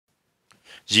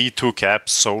G2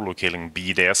 Caps solo killing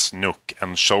BDS, Nook,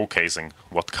 and showcasing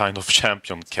what kind of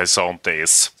champion Cassante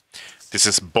is. This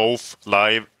is both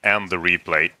live and the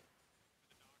replay.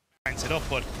 Finds it up,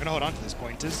 but we're gonna hold on to this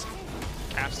pointers.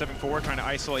 Cap stepping forward, trying to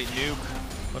isolate Nuke.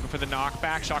 Looking for the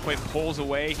knockback. Shockwave pulls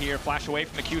away here. Flash away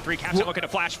from the Q3. Caps looking to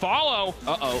flash follow.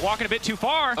 Uh-oh. Walking a bit too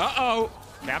far. Uh-oh.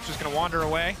 Caps just gonna wander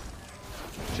away.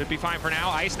 Should be fine for now.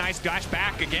 Ice, nice dash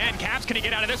back again. Caps, can he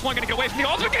get out of this one? Gonna get away from the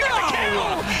ultimate. Gonna get the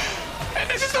kill! And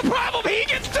this is the problem. He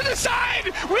gets to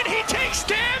decide when he takes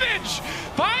damage.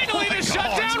 Finally, the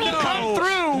shutdown will come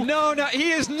through. No,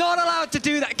 he is not allowed to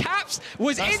do that. Caps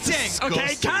was inting.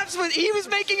 Okay, Caps was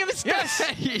making a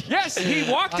mistake. Yes, he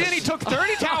walked in, he took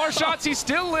 30 tower shots, he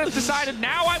still lived, decided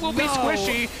now I will be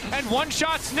squishy, and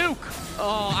one-shots Nuke.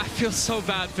 Oh, I feel so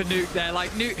bad for Nuke there.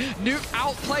 Like, Nuke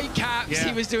outplayed Caps,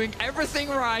 he was doing everything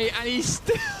right, and he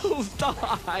still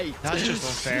died. That's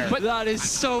just unfair. But that is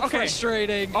so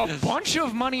frustrating. A bunch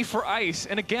of money for Ice,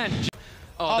 and again...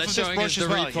 Oh, they're showing us the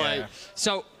replay. Yeah.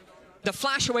 So, the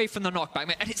flash away from the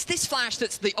knockback, and it's this flash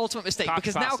that's the ultimate mistake,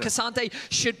 because now Cassante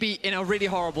should be in a really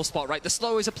horrible spot, right? The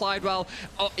slow is applied well.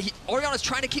 Orianna's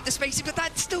trying to keep the spacing, but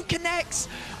that still connects.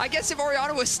 I guess if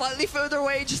Orianna was slightly further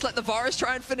away, just let the Varus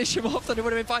try and finish him off, then it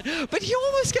would have been fine. But he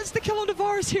almost gets the kill on the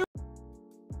Varus here.